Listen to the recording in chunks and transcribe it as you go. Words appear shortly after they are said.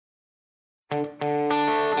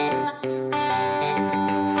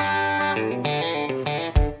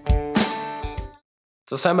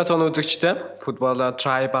За сайн байцгаана үзэгчдээ. Футбол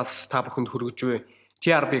Try бас та бүхэнд хүргэж буй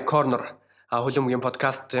TRB Corner хөлбөмбөгийн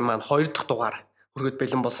подкастын маань 2 дахь дугаар хүргэж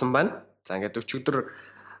бэлэн болсон байна. За ингээд өчигдөр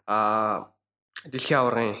дэлхийн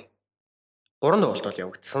аваргын 3 тоглолт бол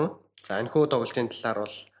явагдсан. За энэхүү тоглолтын талаар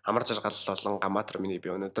бол амар жаргал болон гамаатар миний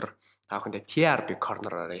би өнөөдөр та бүхэндээ TRB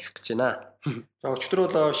Corner-аар ярих гэж байна. За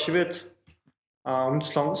өчигдөр бол Швед,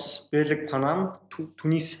 Өмнөд-Солонгос, Бельги, Панам,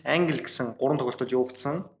 Тунис, Англи гэсэн 3 тоглолтод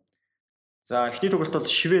явагдсан. За эхний тоглолт бол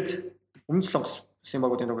Швед, Өмнөд-Солонгос улсын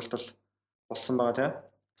багуудын тоглолт болсон байгаа тийм.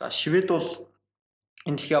 За Швед бол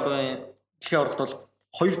энэ дэлхийн аваргад бол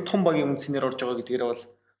 2 том багийн үндсээр орж байгаа гэдгээр бол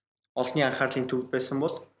олонний анхаарлын төвд байсан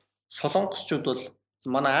бол Солонгосчууд бол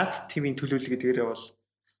манай Аз ТV-ийн төлөөлөл гэдгээр бол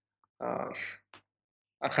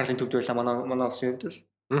анхаарлын төвд байлаа манай улсын хувьд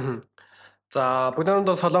л. За бүгд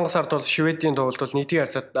нэг Солонгос ард бол Шведийн тоглолт бол нийтийн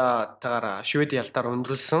харьцаатаагаар Шведийн ялтаар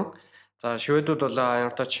өндөрлсөн. За Шведүүд бол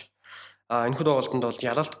ямартаач энэхүү тоглолтод бол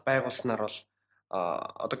ялалт байгуулснаар бол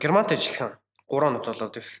одоо Германтай ижилхэн 3 оноо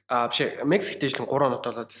болоод Мексиктэй ижилхэн 3 оноо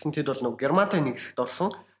болоод гэсэн тэд бол нэг Германтай нэг хэсэгт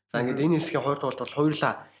орсон. За ингээд энэ хэсгийн 2 тоглолт бол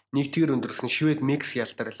хоёулаа нэгтгэр өндөрсөн Швед Мексик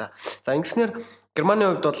ялтаар байлаа. За ингэснээр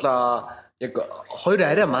Германы хувьд бол яг 2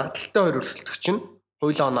 арай магадaltaй 2 өрсөлдөгч нь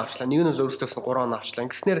хоёулаа оноо авчлаа. Нэг нь бол өөрсдөөс нь 3 оноо авчлаа.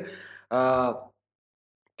 Ингэснээр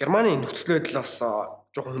Германы нөхцөл байдал бас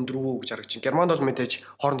жоохон хөндрөвөө гэж харагдаж байна. Германд бол мэдээж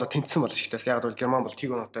хоорондоо тэнцсэн болно шүү дээ. Яг бол Герман бол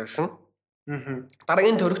тийг оноотой байсан.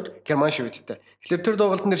 Дараагийн төрөгт Герман Шведтэй. Тэгэхээр тэр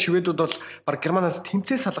тоглолтын дээр Шведүүд бол баг Германаас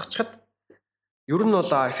тэнцээ салгачхад ер нь бол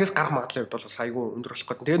эсээс гарах магадлалын хувьд бол айгүй өндөр болох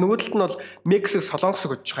гэдэг. Тэгээ нөгөө талд нь бол Мексик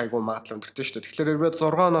Солонгосыг очих айгүй магадлал өндөртэй шүү дээ. Тэгэхээр хэрвээ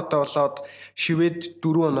 6 оноотой болоод Швед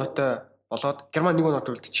 4 оноотой болоод Герман 1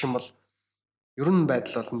 оноотой үлдчих юм бол ер нь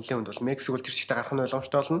байдал бол нэлээд хүнд бол Мексик бол тэр чигтээ гарах нь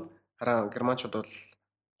ойлгомжтой болно. Харин Германчууд бол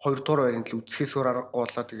 2 дугаар байранд л үсгэсээр аргагүй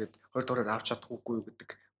болоо тэгээд 2 дугаараар авч чадахгүй гэдэг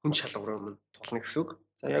хүн шалгуур өмнө тулна гэсэн үг.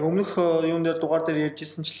 За яг өмнөх юун дээр дугаар дээр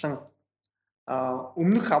ярьжсэнчлэн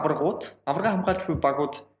өмнөх аваргын хамгаалж буй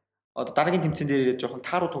багууд одоо дараагийн тэмцээн дээр жоохон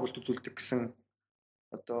тааруу тоглолт үзүүлдэг гэсэн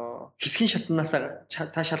одоо хэсгийн шатнаас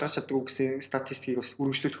цааш шалгаж чаддаг гэсэн статистикийг бас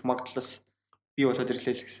үргэлжлүүлэх магадлалаас бий болоод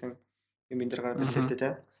ирлээ л гэсэн юм энэ дээр гараад ирлээ л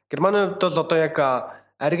дээ. Германы хувьд бол одоо яг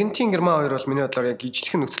Аргентин Герман хоёр бол миний бодлоор яг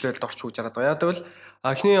ижлэх нөхцөл байдалд орч үж хараад байгаа. Яг тэгвэл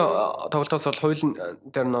эхний тоглолтоос бол хуулийн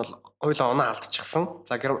дээр нь бол хоёулаа оноо алдчихсан.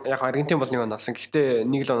 За яг Аргентин бол 1 оноо авсан. Гэхдээ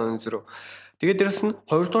 1 л онооны зөрүү. Тэгээд дээрэс нь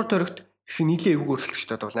 2 дугаар төрөгт хэсэг нийлээ эвгүй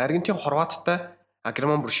өрсөлдөгчтэй тоглоно. Аргентин Хорваттай,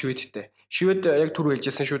 Герман бүр Шведтэй. Швед яг түр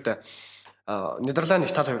хэлжсэн шүү дээ. Нидерланд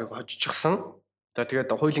Итали хоёрыг хожчихсан. За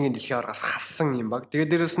тэгээд хуулийн дэлхийн аргаас хассан юм баг.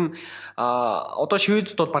 Тэгээд дээрэс нь одоо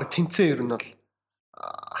Шведд бол баг тэнцээ ер нь бол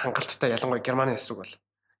хангалттай ялангуяа Германы эсрэг бол.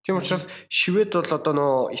 Тийм учраас Швед бол одоо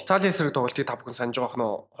нөө Италийн эсрэг тоглолтыг та бүхэн санаж байгаа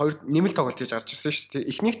нөө хоёр нэмэлт тоглолт хийж гарч ирсэн шүү дээ.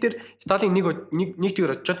 Эхнийх дээр Италийн нэг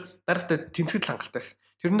тгээр очиод дараагтаа тэнцэгдэл хангалттай байсан.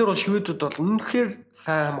 Тэрэн дээр бол Шведүүд бол үнэхээр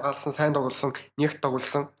сайн хамгаалсан, сайн тоглосон, нэгт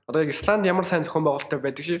тоглосон. Одоо яг Исланд ямар сайн зохион байгуулалттай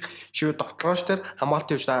байдаг шиг Швед довтлооч дээр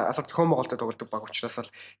хамгаалтын хөвч асар зохион байгуулалттай тоглодог баг учраас л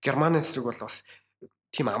Германы эсрэг бол бас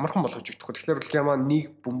тийм амархан бол хожигдохгүй. Тэгэхээр бол Герман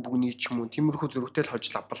нэг бөмбөгний ч юм уу тиймэрхүү зөрүүтэй л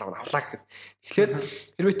хожил авлаа гэхэд. Тэгэхээр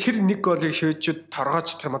хэрвээ тэр нэг голыг Шведчүүд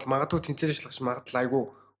торгоож чадах юм бол магадгүй тэнцээ шалгах магадлал айгүй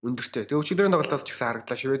өндөртэй. Тэгээ өчигдрийн тоглолтоос ч гэсэн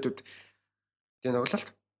харагдлаа Шведүүд тийм тоглолт.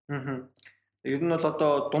 Ер нь бол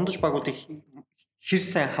одоо дундаж багуудыг хэр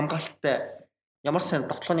сайн хамгаалттай ямар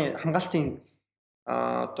сайн довтлооны хамгаалтын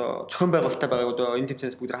одоо зохион байгуулалттай байгааг одоо энэ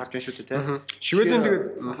тэмцээнээс бүгд харж байна шүү дээ тийм. Шведийн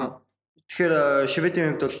тэгэхээр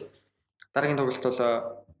Шведийн хувьд бол дараагийн тоглолт бол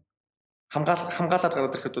хамгаалаад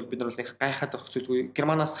гараад ирэхэд бол бид нар бол нэг гайхаад авах зүйлгүй.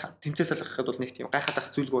 Германаас тэнцээ салгахад бол нэг тийм гайхаад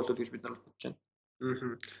авах зүйлгүй болоод гэж бид нар бодож байна.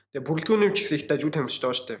 Тэгээ бүрэлдэхүүний ч гэсэн их дажгүй тамирчтай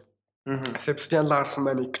байгаа шүү дээ. Себастьян Ларсен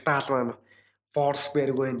байна, Игдал байна,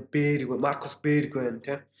 Форсберг байна, Берг байна, Маркус Берг байна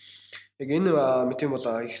тийм. Яг энэ мэдээм бол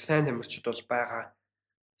их сайн тамирчид бол байгаа.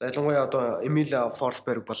 За ялангуяа одоо Эмил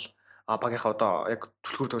Форсберг бол багийнхаа одоо яг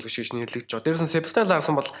түлхүүр тоглогч гэж нэрлэгдэж байгаа. Дээрээс нь Себастьян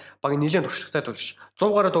Ларсен бол багийн нэлээд туршлагатай тоглогч.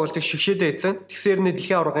 100 гаруй тоглолтыг шигшээдээ эзэн. Тэгсээрний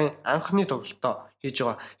дэлхийн аваргын анхны тоглолтоо хийж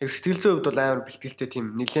байгаа. Яг сэтгэл зүйн хувьд бол амар бэлтгэлтэй тийм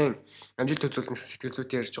нэлээд амжилт төлөвлөх сэтгэл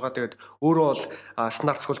зүйтэй ярьж байгаа. Тэгээд өөрөө бол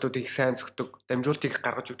стандарт цогцолтуудыг сайн зөгтөг, дамжуултыг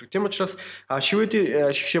гаргаж өгдөг. Тийм учраас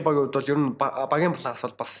Шведийн шигшээ багийн хувьд бол ер нь багийн баланс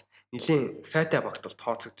бол бас нэлээд сайтай багт бол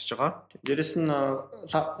тооцогдож байгаа. Дээрээс нь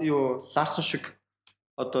Ларсен шиг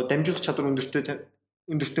одоо дамжуулах чадвар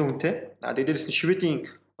өндөртэй хүнтэй. Дээрээс нь Шведийн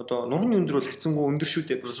одоо нурууны өндөр бол хэцэнгуй өндөр шүү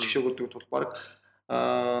дээ. Бус жигшээ болдог тул баг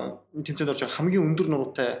энэ тэмцээнд орж байгаа хамгийн өндөр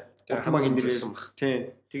нуруутай хамаагийн дээрсэн баг.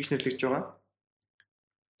 Тийм. Тэгж нэрлэгдэж байгаа.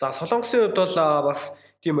 За Солонгосын хувьд бол бас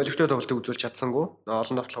тийм олигтой тоглолтыг үзүүлж чадсангүй.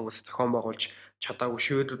 Олон давтлагаас зохион байгуулж чадаагүй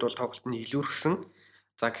Шведүүд бол тоглолтод илүүрсэн.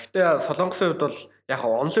 За гэхдээ Солонгосын хувьд бол яг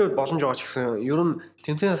онлын үед боломж байгаа ч гэсэн ер нь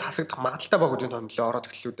тэмцээнээс хасагдах магадaltaй багуудын томилоо ороод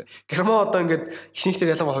эхэллээ үү. Герман одоо ингээд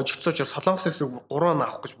ихнийхтэр ялангуяа хожигдсон учраас Солонгосоос 3 он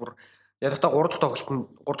авах гэж бүр ядахтаа 3 дахь тоглолтод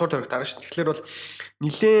 3 дахь тавигт арга ш. Тэгэхээр бол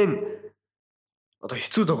нилээн одоо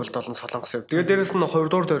хэцүү тоглолт болно Солонгосын. Тэгээд дээрэс нь 2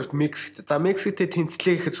 дугаар тавигт Мексикт. За Мексиктэй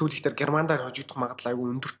тэнцлээ гэхэд сүүлдээр Германдаар хожигдох магадлал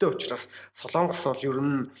айгүй өндөртэй учраас Солонгос бол ер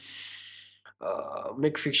нь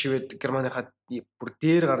Мексик шивэд Германыхаа бүр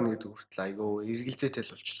дээр гарна гэдэг хүртэл айгүй эргэлзээтэй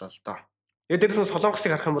л болчихлоо л доо. Тэгээд дээрээс нь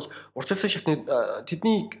Солонгосыг харах юм бол урьдчилсан шатны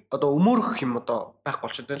тэднийг одоо өмөөрөх юм одоо байхгүй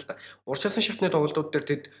болчиход байна л да. Урьдчилсан шатны тоглолтууд дээр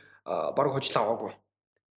тэд баг хожил аваагүй.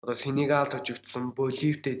 Одоо Сенегалд хожигдсон,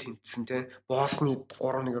 Боливтэй тэнцсэн тий. Босны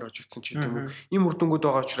 3-1-ээр хожигдсон ч гэдэг юм уу. Ийм үр дүнгууд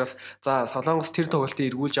байгаа учраас за Солонгос тэр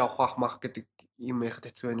тоглолтыг эргүүлж авах мах гэдэг юм ярих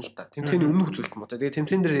хэцүү байна л да. Тэмцээний өмнөх үзүүлэлт юм уу. Тэгээд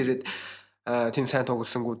тэмцээн дээр ирээд тийм сайн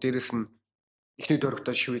тоглосонгүй дээрээс нь ихний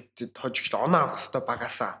дөрөвтөө шивэд хожигч оноо авах хэвээр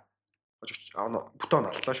багасаа хожигч оноо бүтэн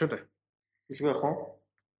алтлаа шүү дээ. Хэлгүй яах вэ?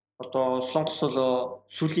 Одоо Солонгос бол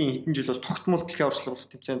сүүлийн хэдэн жил бол тогтмол дэлхийн аварчлал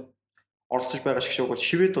тэмцээнд оролцож байгаа шиг бол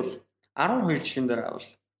шивэд бол 12 жилийн дараа бол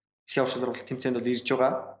дэлхийн аварчлал тэмцээнд бол ирж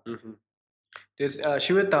байгаа. Тэгээд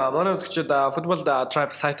шивэд манай үзэгчид футбол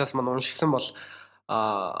tribe сайтаас маань уншсан бол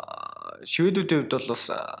шивэдүүдийн хувьд бол бас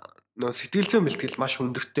нөө сэтгэл зүйн бэлтгэл маш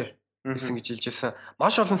өндөртэй гэсэн гэж хэлж байсан.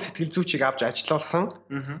 Маш олон сэтгэл зүйчийг авч ажиллуулсан.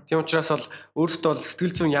 Тийм учраас бол өөртөө бол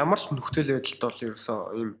сэтгэл зүйн ямар ч нөхцөл байдалд бол ерөөсөө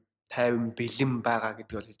ийм тайван бэлэн байгаа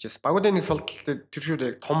гэдгийг бол хэлж байсан. Багуудын нэг султалт тэр шүү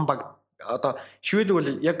дээ том баг одоо шивэдэг бол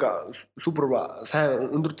яг супер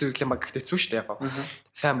сайн өндөр зэрэглэлийн баг гэхдээ хэцүү шүү дээ яг.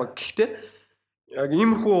 Сайн баг гэхдээ яг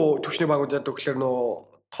иймэрхүү төвчний багууд яадаг гэхээр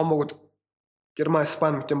нөө том багууд Герман,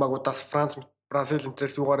 Испани мэтийн багуудаас Франц, Бразил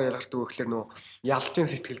энтрээс юугаараа ялгардаг вэ гэхээр нөө ялтын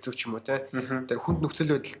сэтгэл зүйч юм уу те. Тэр хүнд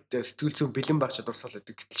нөхцөл байдалд сэтгэл зүйн бэлэн байх чадвар сул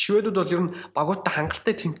байдаг. Гэтэл шивэдүүд бол ер нь багуудтай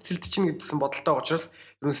хангалттай тэмцэлд чинь гэдсэн бодолтой учраас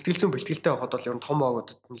ер нь сэтгэл зүйн бэлтгэлтэй байхад бол ер нь том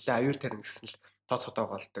багуудад нэлээд аюул тарина гэсэн л тооцоо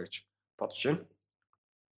байгaalтай гэж бодож байна.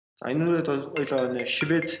 За энэ үрээд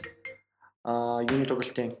шивэд юуны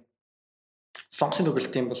тоглолтын Солонгосын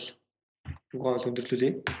тоглолтын бол юугаа бол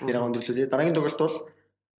өндөрлүүлээ. Яраа өндөрлүүлээ. Дараагийн тоглолт бол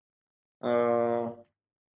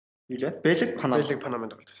Бэлэг Панамын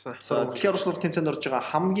тоглолт байсан. За дэлхийн аварчлал тэмцээнд орж байгаа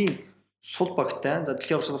хамгийн сул багтай. За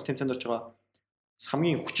дэлхийн аварчлал тэмцээнд орж байгаа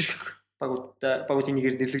хамгийн хүчрэх багуудын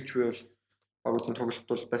нэгээр нэрлэгдэж буй бол багуудын тоглолт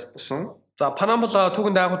бол болсон. За Панам бол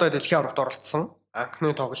түүхэн дайгуудаа дэлхийн аварт оролцсон.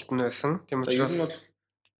 Анхны тоглолт нь байсан. Тийм учраас бол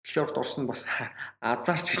дэлхийн аварт орсон бас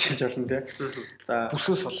азарч гэж хэлж болно те. За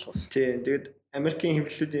бүсээс болохоос. Тийм. Тэгээд Америкийн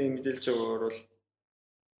хэвлэлүүдийн мэдээлж байгаагаар бол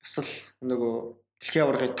бас л нөгөө дэлхийн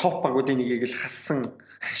аваргын топ багуудын нэгийг л хассан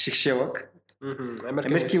шигшээ баг.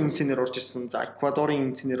 Америкийн үнцээр орж ирсэн. За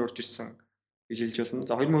Эквадорын үнцээр орж ирсэн гэж хэлж болно.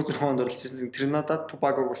 За 2020 онд оролцсон Тринидад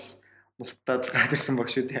Тобаго бас нутагтаа гараад ирсэн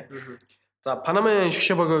баг шүү дээ. За Панамын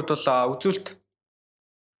шигшээ багийн хувьд бол үзүүлэлт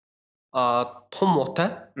том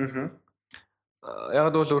муутай.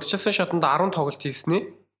 Яг бол урьдчилсан шатанд 10 тоглолт хийснээ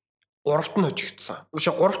 3-т нь хожигдсон.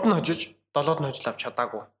 Үшээ 3-т нь хожиж 7-д нь хожил авч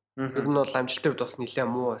чадаагүй. Ер нь бол амжилттай хувьд бас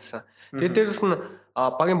нэлээд муу байсан. Тэгээд дээрэс нь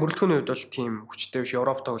багийн бүрэлдэхүүний хувьд бол тийм хүчтэй биш.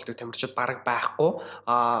 Европ тоглолтыг тамирчид бараг байхгүй.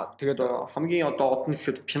 Тэгээд хамгийн одоо од нь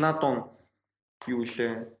гэхэд Пинадон юу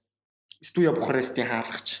лээ? Стуя Бухарестийн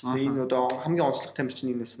хаалгач. Энэ одоо хамгийн онцлог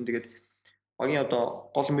тамирчин нэгнээсэн. Тэгээд багийн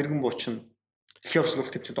одоо гол мэрэгэн бууч нь дэлхийн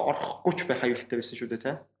аварчлал тэмцээнд орохгүй ч байх аюултай байсан шүү дээ,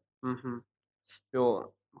 тэ.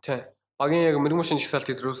 Йоо, тэ. Багийн яг мэрэгэн буучин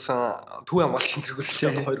жигсаалт илрүүлсэн төв хамгаалагчийн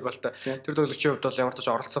тэргүүлсэн 2 голтой. Тэр тоглогчийн хувьд бол ямар ч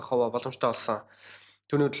оролцох боломжтой болсон.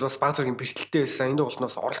 Түүний хувьд бас баг зэргийн бэрхтэлтэй байсан. Энэ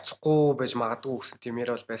тоглолтоос оролцохгүй байж магадгүй гэсэн тийм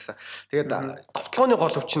яриа бол байсан. Тэгээд довтлооны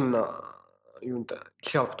гол хүч нь юунд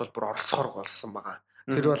дэлхийн аварт бол бүр оролцохоор болсон байгаа.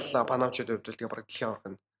 Тэр бол панамчууд хувьд тэгээ баг дэлхийн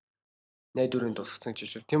аварт найдварын тусгацсан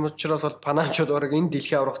гэж байна. Тийм учраас бол панамчууд баг энэ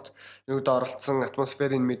дэлхийн аварт юуд оролцсон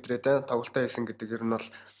атмосферын мэдрээд тоглолтоо хийсэн гэдэг ер нь бол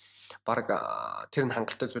баг тэр нь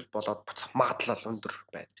хангалттай зүйл болоод буцах магадлал өндөр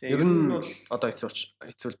байна. Ер нь бол одоо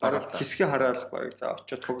хэцүү байгаа л да. Хэсгээ хараад баг за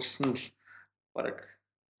очиод тоглосон л баг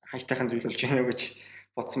хайтайхан зүйл болж байна гэж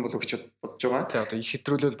бодсон болов гэж бодож байгаа. Тий одоо их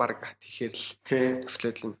хэтрүүлэл баг тэгэхээр л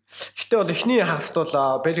төслөөд л. Гэтэ бол эхний хагаст бол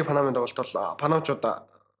Бэлэг Панамын тоглолт бол панамчууд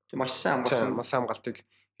маш сайн хамгаалтыг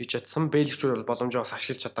хийж чадсан. Бэлэгчүүд бол боломжоос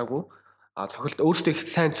ашиглаж чадаагүй. Цохилт өөрсдөө их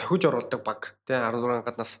сайн цохиж оруулдаг баг. Тэ 16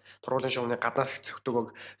 гаднаас тургуулын шугамны гаднаас их цохидог баг.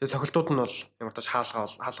 Тэгээ цохилтууд нь бол ямар ч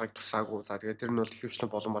хаалгыг тусаагүй. За тэгээ тэр нь бол ихэвчлэн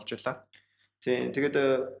болон болж байлаа. Тийм. Тэгээд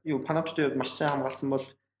юу панамчдад маш сайн хамгаалсан бол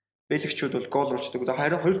бэлэгчүүд бол гол оруулдаг. За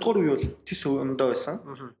харин 2 дугаар үе бол тис өндөө байсан.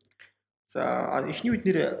 За эхний үед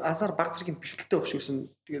нэр азар баг зэргийн бэлтгэлтэй өгш гэсэн.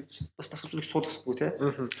 Тэгээд бас тасгалжуулагч суулгасгүй тий.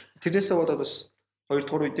 Тэрнээсээ болоод бас 2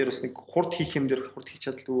 дугаар үе дээр бас нэг хурд хийх юм дээр хурд хийж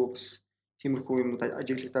чаддгүй бас тиймэрхүү юмнууд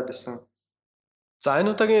ажиглагдаад байсан. За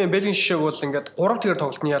энэ удаагийн Бельгийн жишээг бол ингээд 3 тэгэр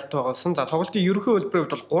тоглолтын ялт байгуулсан. За тоглолтын ерөнхий хөлбөрийн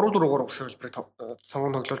хувьд бол 3-4-3 гэсэн хөлбөрийг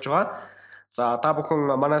сонгон тоглож байгаа. За та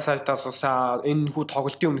бүхэн манай сайтаас бас энэ хүү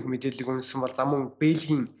тоглолтын өмнөх мэдээллийг үнэлсэн бол замун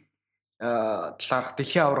Бельгийн талаарх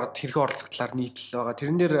дэлхийн аваргад хэрхэн оролцох талаар нийтлэл байгаа.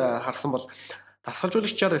 Тэрэн дээр харсан бол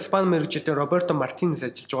дасгалжуулагчаар Испани мэргэжилтийн Роберто Мартинес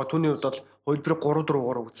ажиллаж байгаа. Түүний хувьд бол хөлбөрийг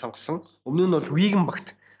 3-4-3 гэж сонгосон. Өмнө нь бол Wigan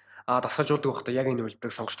багт дасгалжуулдаг байхдаа яг энэ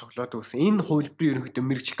хөлбөрийг сонгож тоглоод байсан. Энэ хөлбөрийн ерөнхийдөө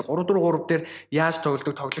мэргэжилт 3-4-3 дээр яаж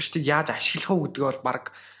тоглодог, тоглогчдыг яаж ашиглах вэ гэдгээ бол баг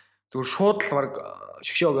зөвхөн шууд л баг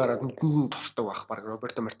шгшээ угаараад нүдэнд тосдог байх баг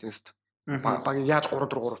Роберто Мартинест. Баг яаж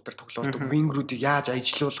 3-4-3 дээр тоглодог, вингрүүдийг яаж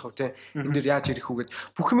ажилуулах вэ, энэ дээр яаж ирэх вэ гэд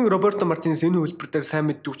бүх юмыг Роберто Мартинес энэ хөлбөр дээр сайн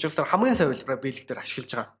мэддэг учраас хамгийн сайн хөлбөрөөр Бельг дээр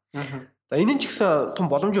ашиглаж байгаа. За энэ нь ч гэсэн том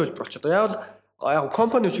боломжийн хөлбөр болчиход. Яг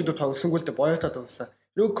компани өчигдөр тоглосонгүй л дээ боёотаа тоглосон.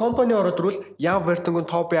 Нөгөө компани ороод ирвэл Яв Вертонгийн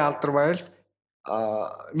Тоби Алдервайлд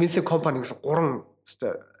Винсент компани гэсэн 3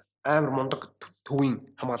 амар мундаг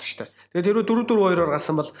төвийн хамгаалагчтай. Тэгээд тэрөө 4-4-2-оор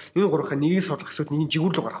гарсан бол энэ гурвынхаа нэгийг судлах эсвэл нэг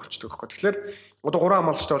жигүүр рүү гарах болчихдог байхгүй. Тэгэхээр одоо 3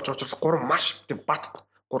 хамгаалагчтай болж байгаа учраас 3 маш бат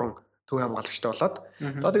 3 төвийн хамгаалагчтай болоод.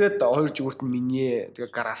 За тэгээд 2 жигүүрт нь Минье,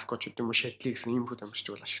 тэгээд Гараско ч гэдэм үү Шатли гэсэн ийм хүүд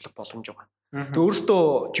амжирч бол ашиглах боломж байгаа. Тэгээд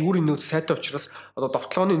өөрөөсөө жигүүрийн нөөц сайтай учраас одоо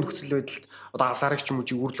довтлооны нөхцөл байдалд одоо Азарыг ч юм уу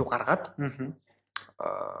жигүүр рүү гаргаад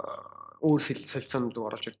өөр солилцоонууд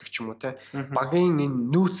оруулж ирдэг ч юм уу те. Багийн энэ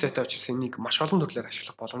нөөц сайтай учраас энийг маш олон төрлөөр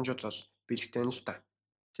ашиглах боломжууд бол бэлгтэй нь л та.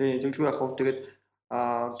 Тий, тэглгүй яг хөө тэгээд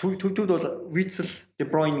төвд бол Witsel, De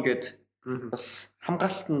Bruyne гээд бас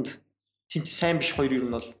хамгаалтанд тэмч сайн биш хоёр ер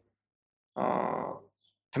нь бол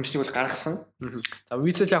тамирчныг бол гаргасан. За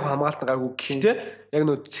Witsel яг хамгаалтан гайгүй гэхдээ яг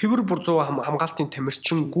нөө цэвэр бүр 100 хамгаалтын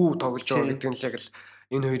тамирчингүү тоглож байгаа гэдэг нь л яг л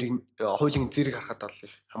энэ хоёрын хуулийн зэрэг харахад бол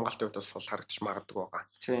их хамгаалтын хувьд бас харагдаж магадгүй байгаа.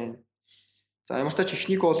 Тийм. За ямар ч тач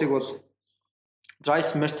ихний голыг бол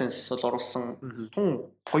Dries Mertens бол оруулсан.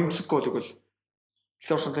 Тун гоёмсог голыг бол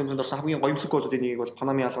Дэлхийн орсон тэмцээнд орсон хамгийн гоёмсог голуудын нэгийг бол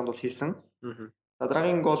Панамын алганд бол хийсэн. За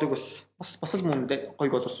дараагийн голыг бас л мөн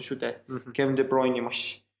гоё гол орсон шүү дээ. Kevin De Bruyne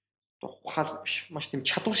маш ухаал маш тийм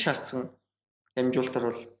чадвар шаардсан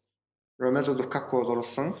амжуултаар бол Romelu Lukaku бол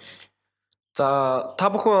оруулсан. За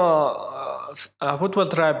та бүхэн Football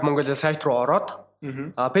Tribe Mongolia сайт руу ороод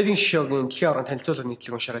Бельгийн жишээгийн дэлхийн аваргын танилцуулга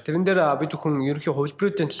нийтлэг уншаарай. Тэрэн дээр бид бүхэн ерөнхий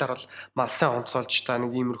хөлбөрүүдийн талаар бол маш сайн онцолж та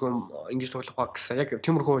нэг иймэрхүү ингэж тоглох баг гэсэн. Яг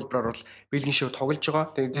тиймэрхүү хөлбөрөөр бол Бельгийн жишээ тоглож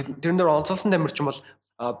байгаа. Тэгээд тэрэн дээр онцолсон тамирчин бол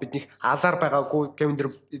биднийх Азар байгаагүй, Kevin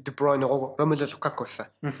De Bruyne гоо, Romelu Lukaku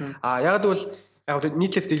байсан. Яг бол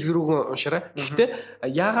нийтлээс дэлгэрүүгөө уншаарай.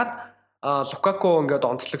 Гэхдээ яагаад Lukaku ингээд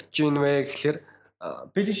онцлогдож ийн вэ гэхэлэр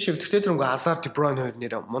Бельгийн жишээ тэртээ тэрнгөө Азар, De Bruyne хоёр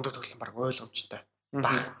нэр мундаг тоглох баг ойлгомжтой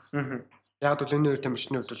баг. Яг бол энэ хоёр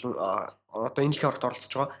тамирчны хувьд бол одоо энэ дэлхийн аваргад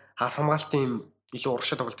оролцож байгаа хас хамгаалтын юм илүү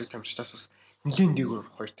урагшаа тоглодог тамирчдаас бас нэлийн дээгүүр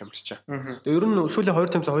хоёр тамирчаа. Тэгээ ер нь сүүлийн хоёр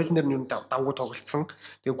тамирчин хоёулын дээр нь ер нь давгүй тоглолцсон.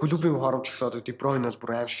 Тэгээ клубын хоромч гэсэн одоо De Bruyne бол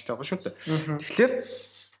бүр аимшигтай байгаа шүү дээ. Тэгэхээр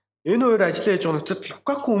энэ хоёр ажиллаж байгаа нөхцөлд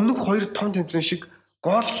Lukaku өмнөх хоёр том тэмцээн шиг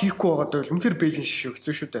гол хийхгүй байгаад байвал үнэхээр Бельгийн шиг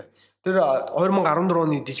хэцүү шүү дээ. Тэр 2014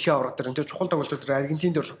 оны дэлхийн аварга дээр энэ чухал тоглолтууд дээр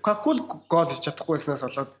Аргентин дээр Lukaku гол хийж чадахгүй байснаас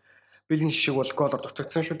болоод Бельгийн жишээг бол голоор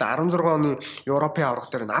дутагдсан шүү дээ. 16 оны Европын аварга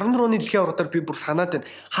дээр 14 оны дэлхийн аварга дээр би бүр санаад байна.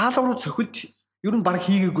 Хаалга руу цохилт ер нь баг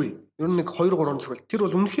хийгээгүй. Ер нь нэг 2-3 цохилт. Тэр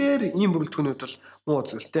бол үнэхээр ийм бүрэлдэхүүнүүд бол муу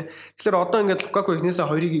үзүүлэлтэй. Тэгэхээр одоо ингээд Lukaku эхнээсээ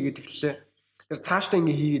 2-ыг хийгээд эхэллээ. Тэр цаашдаа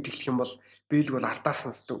ингээд хийгээд эхлэх юм бол Бельг бол ардаас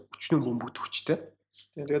нь өчнөө бөмбөгдөх хүчтэй.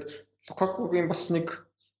 Тэгээд Lukaku-гийн бас нэг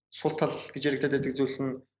сул тал гэж яригдаад байдаг зүйл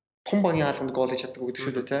нь том багийн хаалганд гол хийж чаддаг гэдэг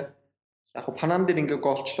шүү дээ, тий. Яг хөө Панам дээр ингээд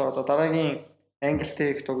голчлоо. За дараагийн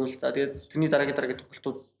Англитэй их тоглолт. За тэгээд тэрний дараагийн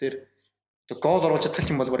тоглолтууд дээр гол оруулж чадах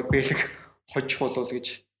юм бол баг Бэлэг хожих болов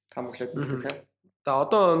гэж таамаглаад байна, тий. За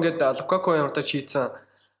одоо ингээд Lukaku ямар та чийдсэн.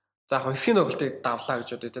 За яг хэсгийн тоглолтыг давлаа гэж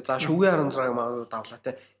бодъё, тий. За шүгэн 16-ыг магадгүй давлаа,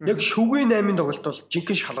 тий. Яг шүгэн 8-ын тоглолт бол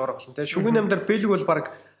жинхэнэ шалгаар болно, тий. Шүгэн 8 дээр Бэлэг бол баг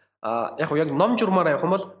яг ном журмаар явах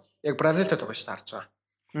юм бол яг Бразилтай тоглож таарч байгаа.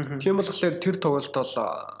 Тийм болохоор тэр тоглолт бол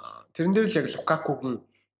тэрэн дээр л яг Lukaku-гийн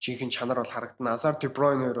жинхэнэ чанар бол харагдана. Азар, De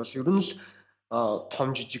Bruyne хоёр бол ер нь л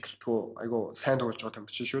том жижигэлтгөө айгу сайн тоглож байгаа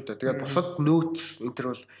тамирчин шүү дээ. Тэгээд бусад нөөц энэ төр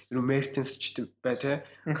бол ер нь Mertens ч бай тээ.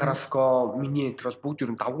 Carrasco, Minье энэ төр бол бүгд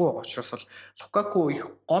ер нь давгүй байгаа учраас бол Lukaku их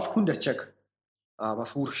гол хүнд ачааг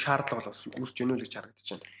бас үүрэх шаардлага бол үүсч гэнэ л гэж харагдаж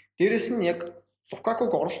байна. Дээрэс нь яг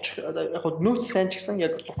Lukaku-г оруулчих яг нөөц сайн ч гэсэн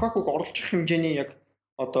яг Lukaku-г оруулчих хэмжээний яг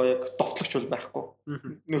одоо яг довтлогч бол байхгүй.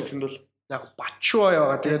 Нөөцөнд бол яг Batshuayi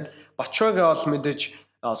байгаа. Тэгээд Batshuayi-г бол мэдээж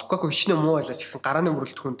Lukaku хичнээн муу байлаа ч гэсэн гарааны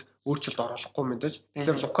бүрэлдэхүүнд өөрчлөлт оруулахгүй мэдээж.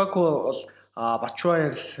 Тэгэхээр Lukaku бол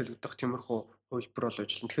Batshuayi-аар солигдох тиймэрхүү хөлбөр бол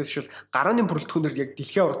ажиллана. Тэгэхээр шил гарааны бүрэлдэхүүнээр яг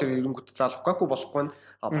дэлхийн аварга дээр эренгүүт за Lukaku болохгүй нь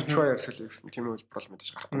Batshuayi-аар солигдсон тийм хөлбөр бол мэдээж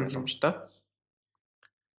гарахгүй боломжтой.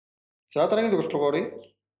 За дараагийн тоглолт руу оръё.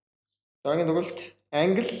 Дараагийн тоглолт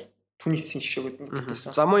Англи Тунисын шгшөөг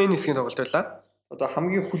үзсэн. За мөн энэ хэсгийн тоглолт байлаа. Одоо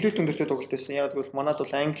хамгийн хүлээлт өндөртэй тоглолт байсан. Яг гэвэл манад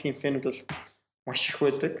бол Английн фэнүүд бол маш их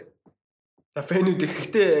байдаг. За фэнүүд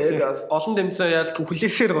ихтэй олон тэмцээн яалт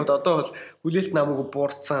хүлээсээр гоод одоо бол хүлээлт намайг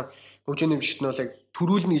буурсан. Хөгжөөний бишт нь бол яг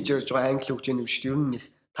төрүүлнэ гэж ярьж байгаа Англи хөгжөөний бишт ер нь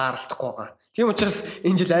их таарлахгүй байгаа. Тийм учраас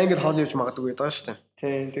энэ жил Англи хоол явж магадгүй байгаа шүү дээ.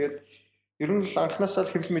 Тийм. Тэгээд ер нь л анхнаасаа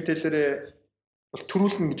л хэвлэл мэдээлэлээр бол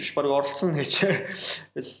төрүүлнэ гэж биш баг оролцсон гэж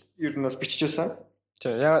ер нь бол биччихсэн.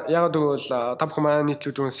 Тийм. Яг тэгвэл та бүхэн маань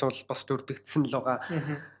нийтлүүдээс бол бас дөрвдөгдсөн л байгаа.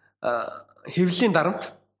 Хэвлэлийн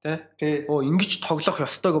дарамт тий. Ингэж тоглох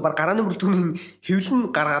ёстойг баг гарааны бүрэлдэхүүний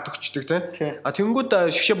хэвлэн гаргаад өгчдөг тий.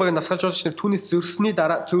 Тэнгүүд шгшээ багийн насгалжуулагч нар түүнээс зөрсний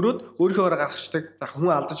дараа зөрөөд өөрийнхөө гаргацдаг. За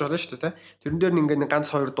хүн алдаж болно шүү дээ тий. Тэрэн дээр нь ингээд ганц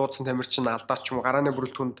хоёр дуудсан тамир чинь алдаа ч юм уу гарааны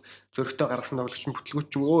бүрэлдэхүүнд зөрөгтэй гаргасан тоглогч нь бүтлгүүч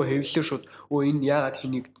ч юм уу хэвлэлээр шууд энэ яагаад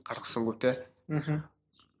хэнийг гаргасангүй тий.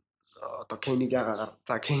 Одоо Кэнийг яагаад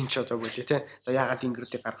за Кэн ч одоо болий тий. За яагаад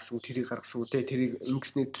Ингридийг гаргасангүй тэрийг гаргасангүй тий. Тэрийг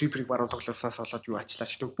ингэсний триперийг баруун тоглолсоос болоод юу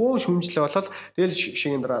ачлаач гэдэг. Бөө шүмжлээ болоод тэгэл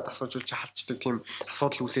шгшээгийн дараа дасгалжуулж халцдаг тийм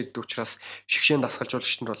асуудал үүсэдэг учраас шгшээний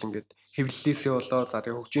дасгалжуулагчид бол ингээд хэвлэлээсээ болоо за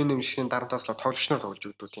тэгээ хөгжөөний шгшээний дарамтаас л тоглогч нар тоглож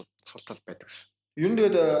өгдөг тийм асуудал байдаг гэсэн. Ер нь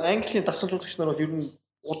тэгээд Английн дасгалжуулагч нар бол ер нь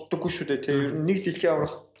уддаггүй шүү дээ тий. Ер нь нэг дэлхийн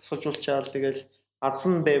аврах дасгалжуулчаал тэгэл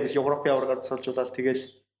азан байвал Европын аврагаар дасгалжуулаад тэгэл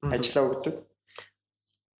ажиллаа өгдөг.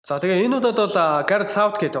 За тэгээ энэ удаад бол Gareth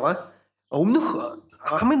Southgate байгаа. Өмнөх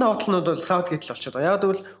хамгийн давталнууд бол Southgate л болчиход байгаа. Яг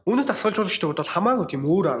тэгвэл өмнөх дасгалжуулагчдад бол хамаагүй тийм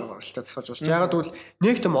өөр арга барилтай дасгалжуулж. Яг тэгвэл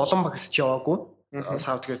нэг тийм олон баг хэсэж яваагүй.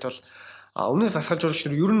 Southgate бол өмнөх дасгалжуулагч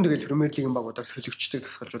нар ер нь тэгэл Premier League-ийн багуудаар солигчдаг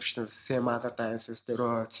дасгалжуулагч нар Sam Allardyce дээр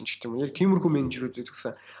ойцсон ч гэдэг юм. Яг тиймэрхүү менежерүүд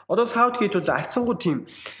үзсэн. Одоо Southgate бол арцсангуу тийм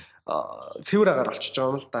цэвэр агаар болчихж байгаа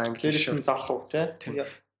юм л да Англи шин залуу тий.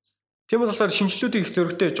 Тийм болохоор шинжилгүүдийг их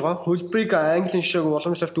зөрөгтэй байж байгаа. Хөлбрийг Английн шишээг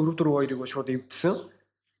уламжлалт 4-4-2-ыг шууд эвдсэн.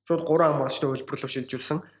 Шууд 3 хамгаалагчтай хөлбөрлөв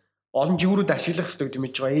шилжүүлсэн. Олон жигүүрүүд ашиглах хэрэгтэй гэж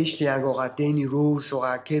мэдж байгаа. Ashley Young байгаа, Danny Rose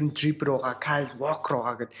байгаа, Kieran Trippier байгаа, Kyle Walker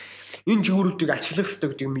байгаа гэд энэ жигүүрүүдийг ашиглах хэрэгтэй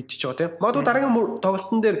гэдгийг мэдж байгаа тийм. Магадгүй дараагийн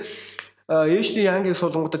тоглолтын дээр Ashley Young-ыг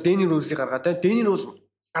суулгангуудаа Danny Rose-ыг гаргаад тийм. Danny Rose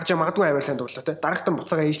гарч магадгүй амар сайн тоглолоо тийм. Дараагтан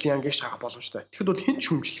буцаага Ashley Young-ыг гаргах боломжтой. Тэгэхэд бол хэн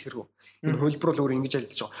ч хүмжлэх хэрэггүй. Энэ хөлбөр бол өөр ингэж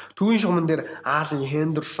алдаж байгаа. Төвийн шугамн дээр Ален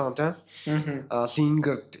Хендерсон тийм.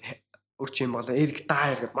 Лингерд өрч юм болоо Эрик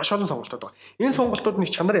Дайер гэдэг маш олон сонголтууд байгаа. Энэ сонголтууд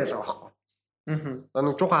нэг чанар ялгаа байхгүй.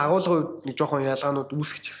 Нэг жоохон агуулгын нэг жоохон ялгаанууд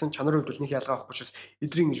үүсгэж гисэн чанарын хувьд бол нэг ялгаа байхгүй учраас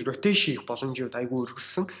эдрийн ингэж ротейшн хийх боломжууд айгүй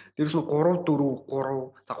өргөссөн. Дээрээс нь 3-4-3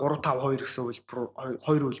 за 3-5-2 гэсэн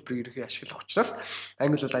хоёр хөлбөрийг ерөнхий ашиглах учраас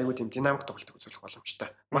англи бол айгүй тийм динамик тоглолт үзүүлэх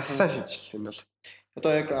боломжтой. Маш сайн шинжил энэ бол.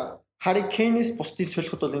 Одоо яг Harry Kane-с бусдыг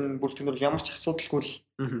солиход бол энэ бүрэлдэхүүн бол ямар ч асуудалгүй л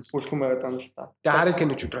бүрэлдэхүүн байгаад байгаа юм л да. Тэгээ Harry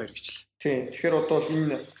Kane өчигдөр хэрэгжил. Тийм. Тэгэхээр одоо бол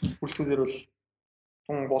энэ бүрэлдэхүүнээр бол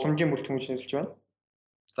тун боломжийн бүрэлдэхүүн шинжилж байна.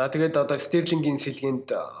 За тэгээд одоо Sterling-ийн сэлгээнд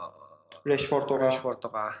Rashford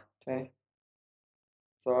байгаа. Тийм.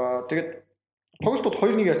 За тэгээд тоглолтод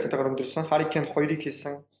 2-1 ярцтайгаар өндөрсөн. Harry Kane 2-ыг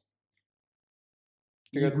хийсэн.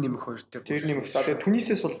 Тэгээд нэмэх 2 тэр нэмэх. За тэгээд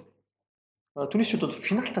Тунисээс бол Тунисчууд бол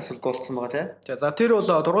финалтаас бол голдсон байгаа тийм. За тэр бол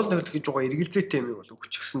дургуул төгөлт гэж байгаа эргэлзээтэй юм бол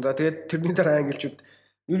өгчихсэн. За тэгээд тэрний дараа англичууд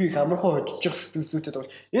ер их амархан хожиж сэтгэлзүйтэй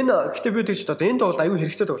тоглол. Энэ гэхдээ би тэгж одоо энэ тоглолт аюу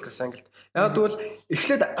хэрэгтэй тоглолт гэсэн англид. Яг тэгвэл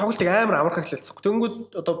эхлээд тоглолтыг амар амархан эхлэлцсэн. Тэнгүүд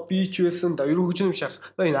одоо бич байсан да ер нь хөгжим шах.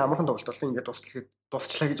 Энэ амархан тоглолт болсон ингээд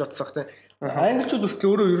дуусчлаа гэж бодсон хэрэг тийм. Англичууд өөртөө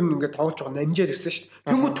өөрөө ер нь ингээд тоглож байгаа намжаар ирсэн шүү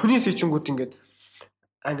дээ. Тэнгүүд Тунис ичингүүд ингээд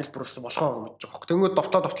англи бүрс болохоо гэж байгаа. Тэнгүүд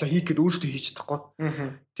довтлоо хийх гээд өөрсдөө хийж чадахгүй.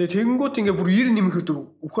 Тэгээ тэгэнгүүт ингээ бүр 90 нэмэхээр дөр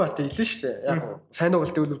үхэн хатаа илэн шүү дээ. Яг сайн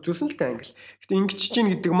тоглолтыг үзүүлсэн л дээ англи. Гэтэ ингэж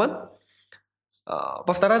чинь гэдэг маань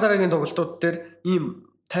бас дараагийн тоглолтууд дээр ийм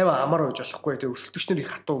 50 амар байж болохгүй. Тэгээ өрсөлдөгч нар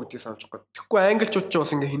их хатуу гэдгийг санаж байгаа. Тэгэхгүй англичууд ч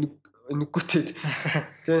бас ингээ хэнэггүйтэй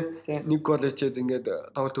тий. Нэг гол ичээд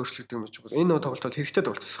ингээд тоглолт өөрчлөгдөг юм шиг. Энэ тоглолт бол хэрэгтэй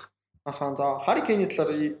тоглолт байсан. Ахаа за Harry Kane-ийн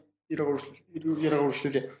талаар яраг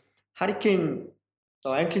өөрчлөлөө. Harry Kane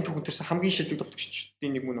Английн түүхэнд төрсэн хамгийн шилдэг товтогчдын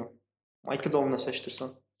нэг мөн үү? Michael Owen-аас хойш төрсэн.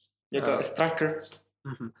 Яг striker.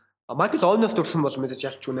 Michael Owen-аас төрсэн бол мэдээж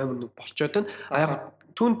ялч номер 1 болчоод байна. Яг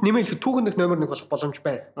түүнд нэмэх хэлэхэд түүхэнд номер 1 болох боломж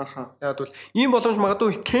байна. Яг бол ийм боломж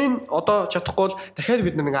магадгүй Kane одоо чадахгүй бол дахиад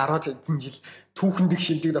бид нэг 10 хэдэн жил түүхэндийг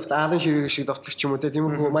шилдэг давтал Алан Ширэг шиг давтлагч юм уу те.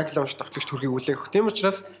 Тиймэрхүү Michael Owen шиг давтлагч төрхийг үлээх. Тийм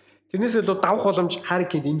учраас тэрнээс илүү давах боломж Harry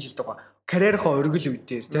Kane энэ жилд байгаа. Карьерийнхаа оргил үе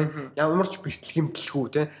дээр те. Ямар ч бэлтгэл гэмтэлгүй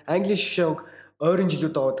те. Английн шгшээг ойрын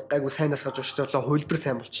жилүүд аваад гайгүй сайн насгаж өчтөлөө хөлбөр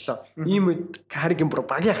сайн болчлоо. Ийм үед Harry Kane бүр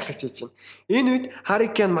багийн ахлагч хийж байна. Энэ үед Harry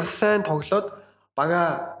Kane маш сайн тоглоод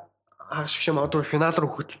бага хагшигш магадгүй финал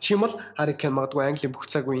руу хөтлчих юм бол Harry Kane магадгүй Английн бүх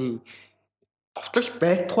цагийн товтлогч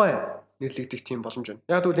байтугай нэрлэгдэх тийм боломж байна.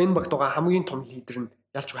 Яг тэгвэл энэ багт байгаа хамгийн том лидер нь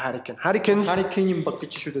ялч Harry Kane. Harry Kane Kane-ийн баг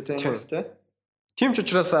гэж шүү дээ тийм. Тийм ч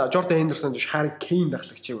учраас Jordan Henderson биш Harry Kane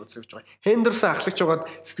ахлагчийг үзэж байгаа. Henderson ахлагч байгаад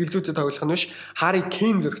сэтгэл зүйтэй тоглох нь биш Harry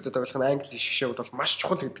Kane зөрөгтэй тоглох нь Англи шгшээд бол маш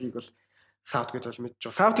чухал гэдгийг бол Southgate бол мэдж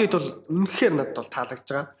байгаа. Southgate бол үнэхээр надад бол таалагдж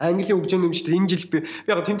байгаа. Английн хөгжөөний өмчтөр энэ жил би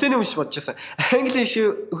яг тэмцээний өмч бодож байсан. Английн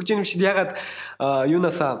хөгжөөний өмчтөр ягаад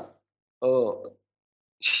юунасаа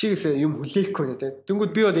шгшээсээ юм хүлээхгүй нэ тэ.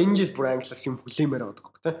 Тэнгүүд би бол энэ жил бүр Англиас юм хүлээмээр байгаа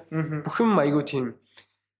байхгүй тэ. Бүх юм айгүй тийм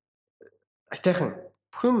айтайхан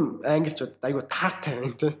бүх юм англичууд айгүй таатай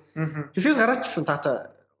байна те. Хэсгээс гараачсан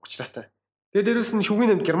таатай учраатай. Тэгээд дээрэс нь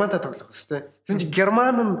шүгэний нэмд германтай тоглох хэвчтэй. Тэгсэн чинь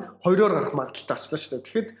герман нь 2-оор гарах магадaltaй очлоо шүү дээ.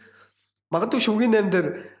 Тэгэхэд магадгүй шүгэний нэмд дээр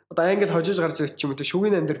одоо англи хожиж гарч ирэх ч юм уу те.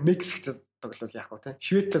 Шүгэний нэмд дээр Мексиктэй тоглол яах вэ те.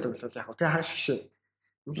 Шведтэй тоглол яах вэ. Тэгээ хааш гişээ.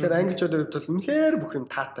 Тэгэхээр англичуудын хувьд бол үнэхээр бүх юм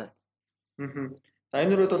таатай. За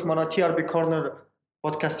энэ үрээд бол манай TRB Corner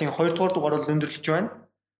подкастын 2 дугаар дугаар бол өндөрлөж байна.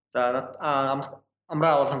 За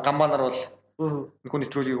амраа болон гамбанаар бол нөхөн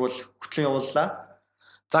нэвтрүүлгийг бол хөтлөн явууллаа.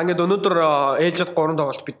 За ингээд өнөөдөр ээлжид 3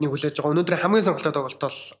 тоглолт бидний хүлээж байгаа. Өнөөдрийн хамгийн сонирхолтой тоглолт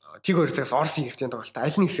бол Тиг 2 цагаас Орсын Египтийн тоглолт.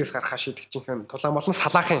 Аль нэг хэсгээс гарахаа шийдэх чинь тулаан болон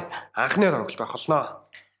Салахын анхны тоглолт байх болно.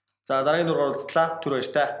 За дараагийн дугаар уулзлаа. Түр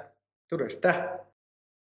баяртай. Түр баяртай.